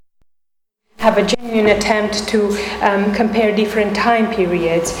have a genuine attempt to compare different time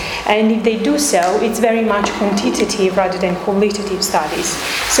periods. And if they do so, it's very much quantitative rather than qualitative studies.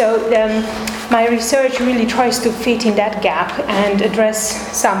 So my research really tries to fit in that gap and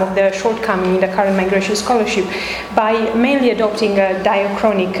address some of the shortcomings in the current migration scholarship by mainly adopting a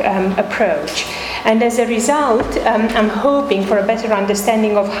diachronic approach. And as a result, I'm hoping for a better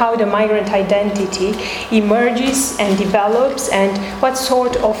understanding of how the migrant identity emerges and develops and what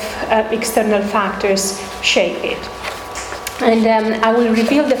sort of external factors shape it. And I will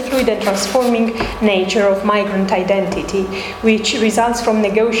reveal the fluid and transforming nature of migrant identity, which results from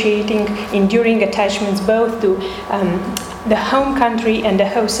negotiating enduring attachments both to the home country and the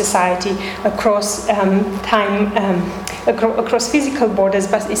host society across across physical borders,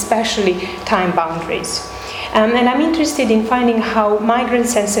 but especially time boundaries. And I'm interested in finding how migrant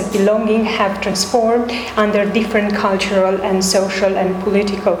sense of belonging have transformed under different cultural and social and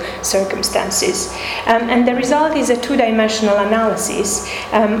political circumstances. And the result is a two-dimensional analysis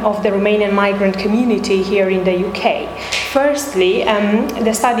of the Romanian migrant community here in the UK. Firstly,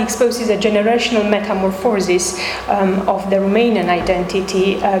 the study exposes a generational metamorphosis of the Romanian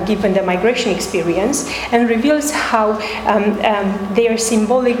identity given the migration experience and reveals how their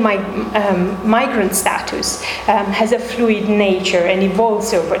symbolic migrant status has a fluid nature and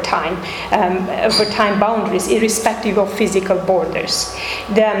evolves over time boundaries, irrespective of physical borders.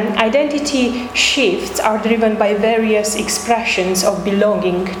 The identity shifts are driven by various expressions of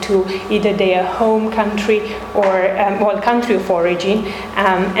belonging to either their home country or country of origin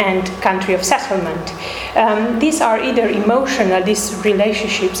and country of settlement. These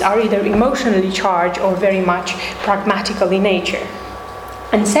relationships are either emotionally charged or very much pragmatical in nature.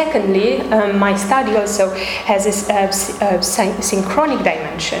 And secondly, my study also has a synchronic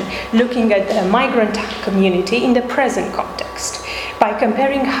dimension, looking at the migrant community in the present context, by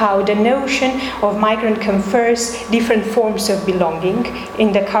comparing how the notion of migrant confers different forms of belonging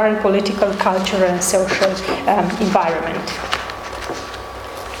in the current political, cultural, and social environment.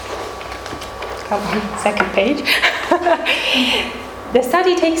 Come on, second page. The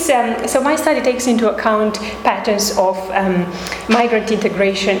study takes, my study takes into account patterns of migrant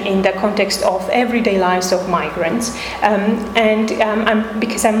integration in the context of everyday lives of migrants,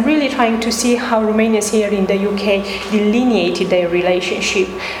 because I'm really trying to see how Romanians here in the UK delineated their relationship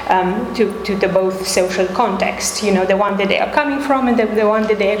to the both social context, the one that they are coming from and the one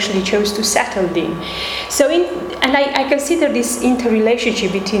that they actually chose to settle in. So I consider this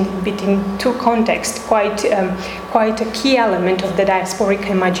interrelationship between two contexts quite a key element of the diasporic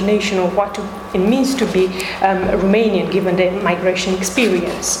imagination of what it means to be Romanian given the migration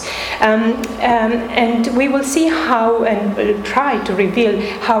experience. And we will see how and try to reveal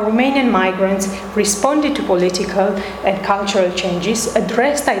how Romanian migrants responded to political and cultural changes,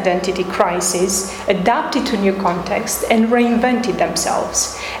 addressed identity crises, adapted to new contexts, and reinvented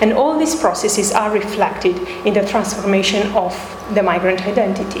themselves. And all these processes are reflected in the transformation of the migrant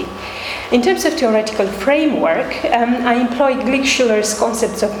identity. In terms of theoretical framework, I employ Glick-Schiller's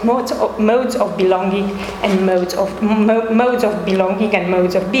concepts of modes of belonging and modes of belonging and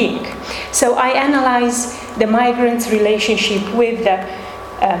modes of being. So I analyze the migrant's relationship with the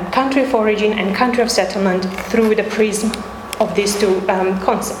country of origin and country of settlement through the prism of these two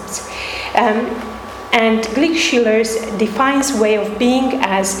concepts. And Glick-Schiller defines way of being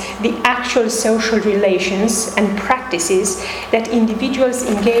as the actual social relations and practices that individuals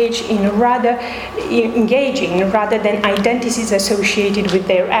engage in rather than identities associated with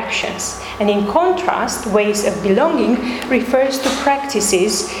their actions. And in contrast, ways of belonging refers to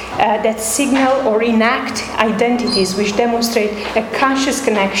practices that signal or enact identities which demonstrate a conscious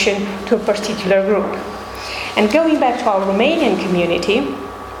connection to a particular group. And going back to our Romanian community,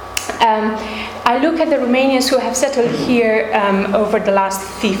 I look at the Romanians who have settled here over the last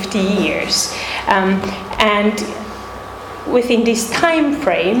 50 years. And within this time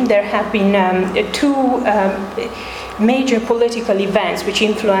frame, there have been two major political events which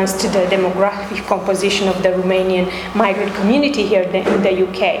influenced the demographic composition of the Romanian migrant community here in the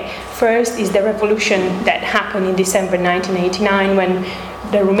UK. First is the revolution that happened in December 1989 when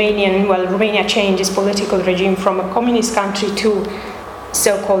Romania changed its political regime from a communist country to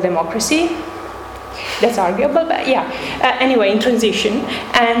so-called democracy. That's arguable, but yeah. Anyway, in transition.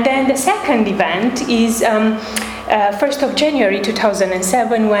 And then the second event is 1st of January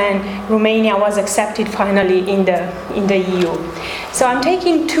 2007 when Romania was accepted finally in the EU. So I'm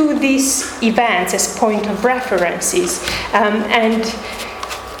taking to these events as point of references.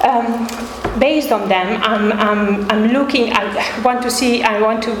 based on them, I'm looking. I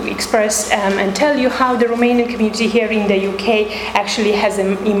want to express and tell you how the Romanian community here in the UK actually has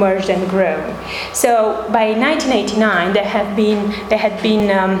emerged and grown. So by 1989, they had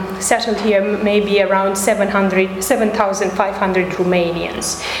been settled here maybe around 7,500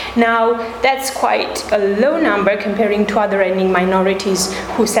 Romanians. Now that's quite a low number comparing to other ethnic minorities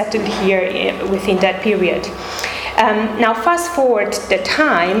who settled here within that period. Now fast forward the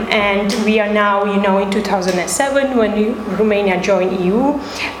time, and we are now, in 2007 when Romania joined the EU,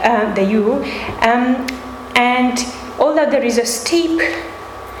 and although there is a steep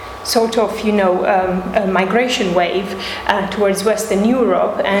sort of, a migration wave towards Western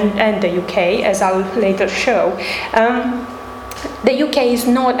Europe and the UK, as I'll later show, the UK is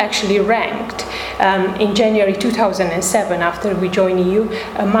not actually ranked in January 2007, after we joined EU,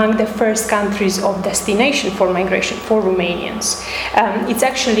 among the first countries of destination for migration for Romanians. It's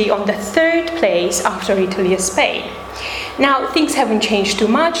actually on the third place after Italy and Spain. Now, things haven't changed too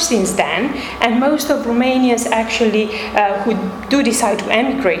much since then, and most of Romanians actually who do decide to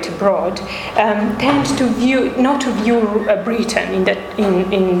emigrate abroad tend to not to view Britain in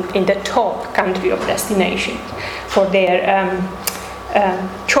the top country of destination for their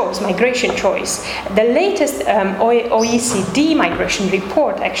migration choice. The latest OECD migration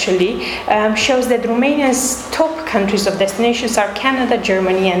report actually shows that Romania's top countries of destinations are Canada,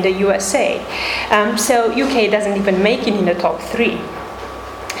 Germany, and the USA. So UK doesn't even make it in the top 3.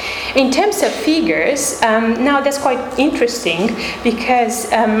 In terms of figures, now that's quite interesting because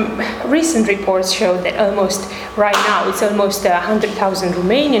recent reports show that right now it's almost 100,000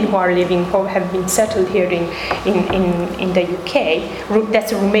 Romanians who have been settled here in the UK.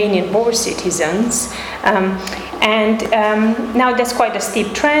 That's Romanian born citizens. Now that's quite a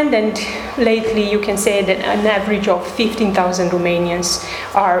steep trend, and lately you can say that an average of 15,000 Romanians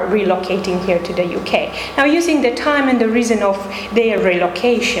are relocating here to the UK. Now, using the time and the reason of their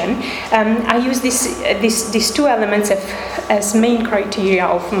relocation, I use these two elements as main criteria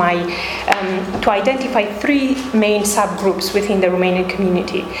of my to identify 3 main subgroups within the Romanian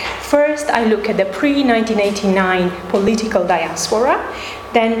community. First, I look at the pre-1989 political diaspora,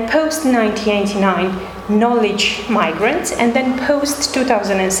 then post-1989 knowledge migrants, and then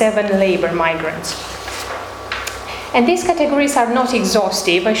post-2007 labor migrants. And these categories are not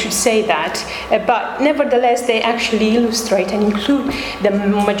exhaustive, I should say that, but nevertheless they actually illustrate and include the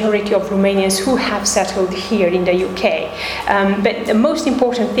majority of Romanians who have settled here in the UK. But the most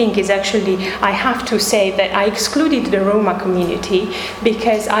important thing is actually, I have to say that I excluded the Roma community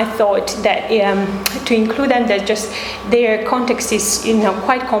because I thought that to include them, that just their context is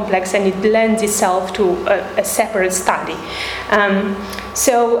quite complex and it lends itself to a separate study.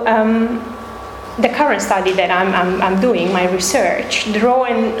 The current study that I'm doing, my research,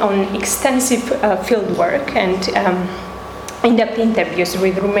 drawing on extensive field work and in-depth interviews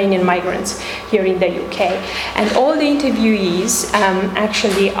with Romanian migrants here in the UK. And all the interviewees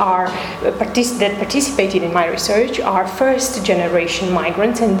actually that participated in my research are first-generation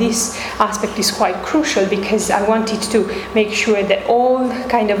migrants, and this aspect is quite crucial because I wanted to make sure that all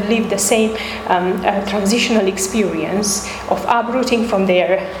kind of live the same transitional experience of uprooting from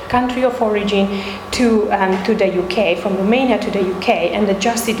their country of origin to the UK, from Romania to the UK, and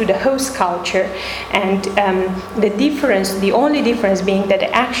adjusted to the host culture. And the only difference being that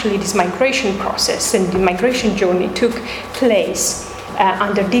actually this migration process and the migration journey took place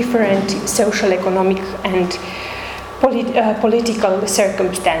under different social, economic, and political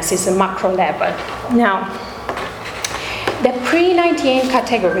circumstances at macro level. Now, the pre-98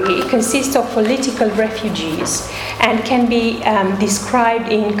 category consists of political refugees and can be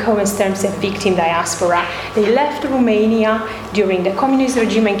described in Cohen's terms of victim diaspora. They left Romania during the communist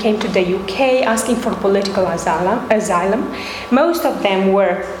regime and came to the UK asking for political asylum. Most of them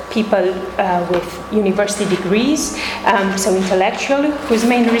were people with university degrees, so intellectual, whose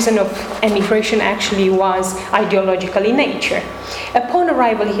main reason of emigration actually was ideological in nature. Upon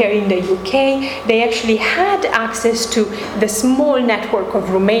arrival here in the UK, they actually had access to the small network of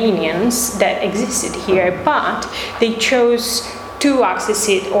Romanians that existed here, but they chose to access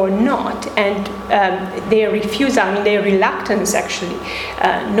it or not, and their refusal, their reluctance actually,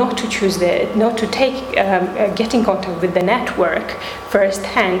 not to get in contact with the network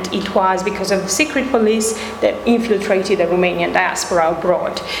firsthand, it was because of the secret police that infiltrated the Romanian diaspora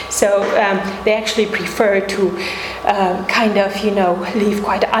abroad. So they actually prefer to live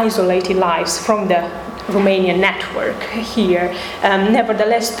quite isolated lives from the Romanian network here.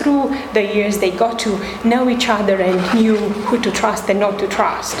 Nevertheless, through the years, they got to know each other and knew who to trust and not to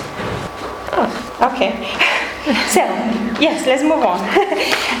trust. Oh, okay. So, yes, let's move on.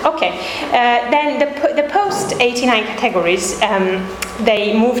 Okay, then the post-89 categories,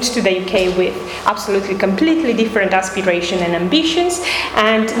 they moved to the UK with absolutely completely different aspirations and ambitions,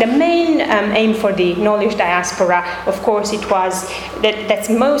 and the main aim for the knowledge diaspora, of course, it was that's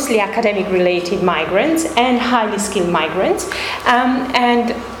mostly academic-related migrants and highly skilled migrants,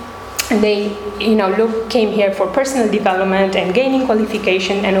 and they, came here for personal development and gaining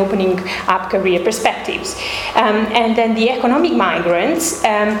qualification and opening up career perspectives. And then the economic migrants,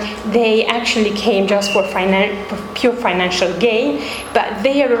 they actually came just for pure financial gain, but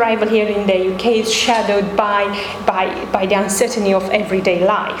their arrival here in the UK is shadowed by the uncertainty of everyday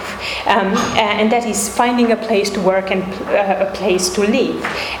life, and that is finding a place to work and a place to live.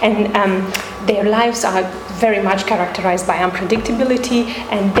 And their lives are very much characterized by unpredictability,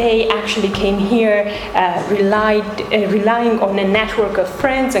 and they actually came here relying on a network of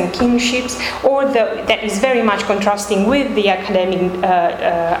friends and kinships, that is very much contrasting with the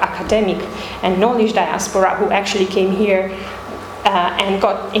academic and knowledge diaspora who actually came here and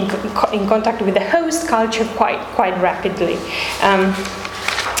got in contact with the host culture quite rapidly.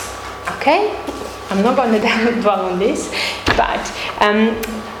 Okay, I'm not going to dwell on this, but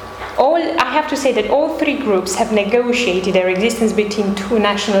I have to say that all three groups have negotiated their existence between two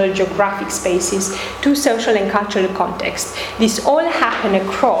national geographic spaces, two social and cultural contexts. This all happened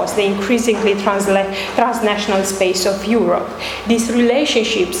across the increasingly transnational space of Europe. These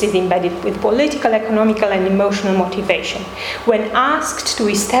relationships is embedded with political, economical, and emotional motivation. When asked to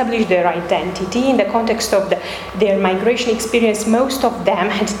establish their identity in the context of their migration experience, most of them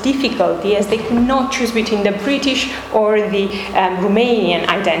had difficulty as they could not choose between the British or the Romanian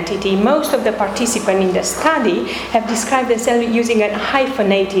identity. Most of the participants in the study have described themselves using a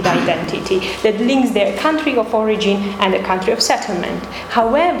hyphenated identity that links their country of origin and the country of settlement.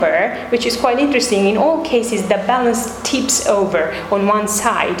 However, which is quite interesting, in all cases the balance tips over on one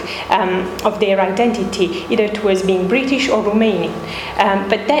side of their identity, either towards being British or Romanian.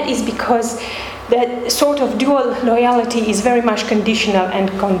 But that is because that sort of dual loyalty is very much conditional and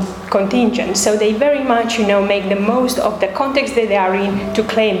contingent. So they very much, make the most of the context that they are in to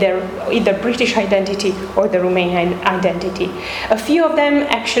claim their either British identity or the Romanian identity. A few of them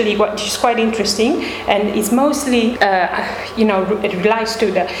actually, which is quite interesting, and is mostly, it relies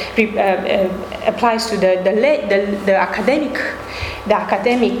to applies to the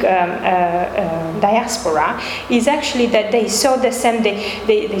academic diaspora, is actually that they saw they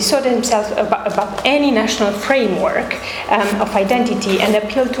saw themselves above any national framework of identity and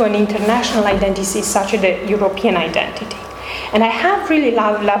appealed to an international identity such as the European identity. And I have really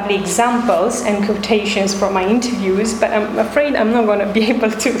lovely examples and quotations from my interviews, but I'm afraid I'm not going to be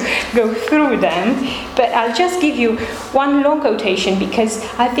able to go through them. But I'll just give you one long quotation because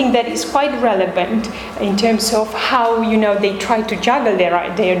I think that is quite relevant in terms of how, they try to juggle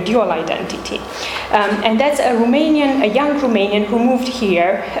their dual identity. And that's a young Romanian who moved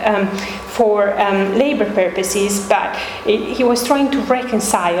here for labor purposes, but he was trying to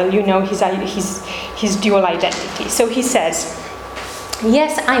reconcile, his dual identity. So he says,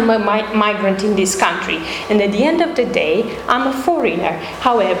 yes, I'm a migrant in this country, and at the end of the day, I'm a foreigner.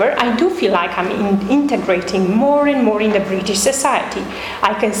 However, I do feel like I'm integrating more and more in the British society.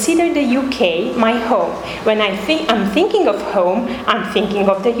 I consider the UK my home. When I'm thinking of home, I'm thinking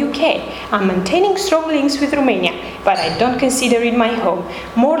of the UK. I'm maintaining strong links with Romania, but I don't consider it my home,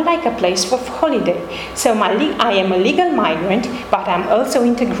 more like a place of holiday. So I am a legal migrant, but I'm also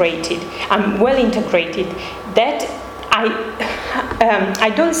integrated. I'm well integrated. That I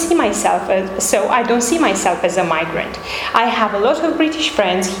don't see myself as a migrant. I have a lot of British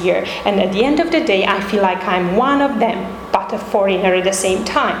friends here, and at the end of the day, I feel like I'm one of them, but a foreigner at the same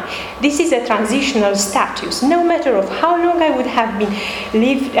time. This is a transitional status. No matter of how long I would have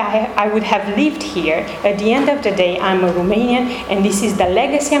lived here, at the end of the day, I'm a Romanian, and this is the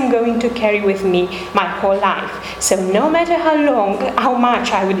legacy I'm going to carry with me my whole life. So no matter how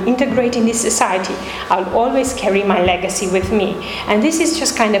much I would integrate in this society, I'll always carry my legacy with me. And this is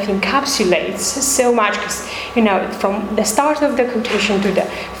just kind of encapsulates so much, because from the start of the quotation to the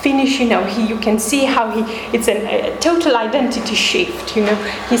finish, you can see how it's a total identity shift.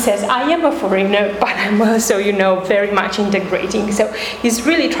 He says, I am a foreigner, but I'm also very much integrating. So he's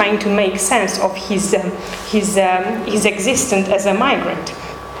really trying to make sense of his existence as a migrant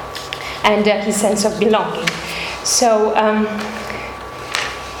and his sense of belonging. So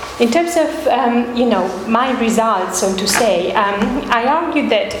in terms of my results, so to say, I argued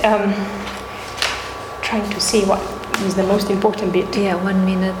that trying to see what is the most important bit. Yeah, 1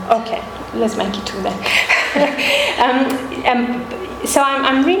 minute. Okay, let's make it 2 then. So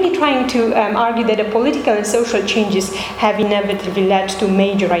I'm really trying to argue that the political and social changes have inevitably led to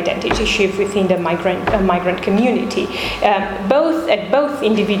major identity shift within the migrant community, both at both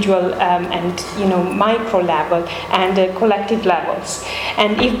individual and micro level and collective levels.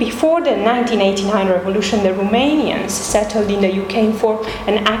 And if before the 1989 revolution, the Romanians settled in the UK and formed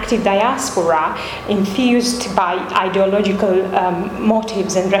an active diaspora infused by ideological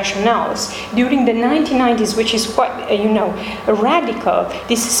motives and rationales, during the 1990s, which is quite radical,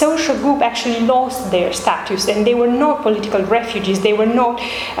 this social group actually lost their status, and they were not political refugees. They were not,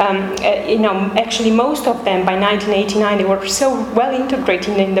 actually most of them by 1989 they were so well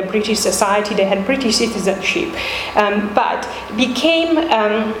integrated in the British society. They had British citizenship, but became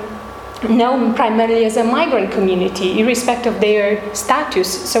known primarily as a migrant community, irrespective of their status,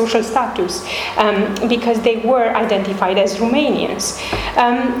 social status, because they were identified as Romanians.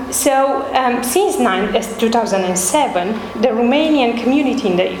 Since 2007, the Romanian community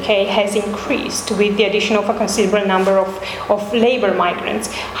in the UK has increased with the addition of a considerable number of labor migrants.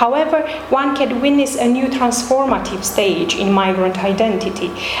 However, one can witness a new transformative stage in migrant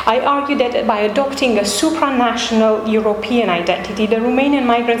identity. I argue that by adopting a supranational European identity, the Romanian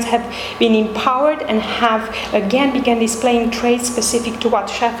migrants have been empowered and have again begun displaying traits specific to what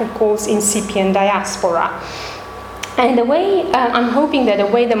Schaffer calls incipient diaspora. And the way, I'm hoping that the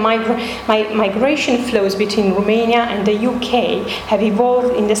way the migration flows between Romania and the UK have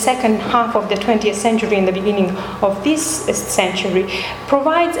evolved in the second half of the 20th century and the beginning of this century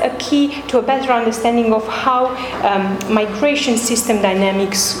provides a key to a better understanding of how migration system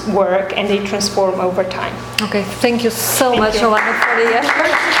dynamics work and they transform over time. Okay, thank you so much, Joanna, for the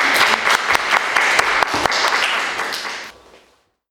effort.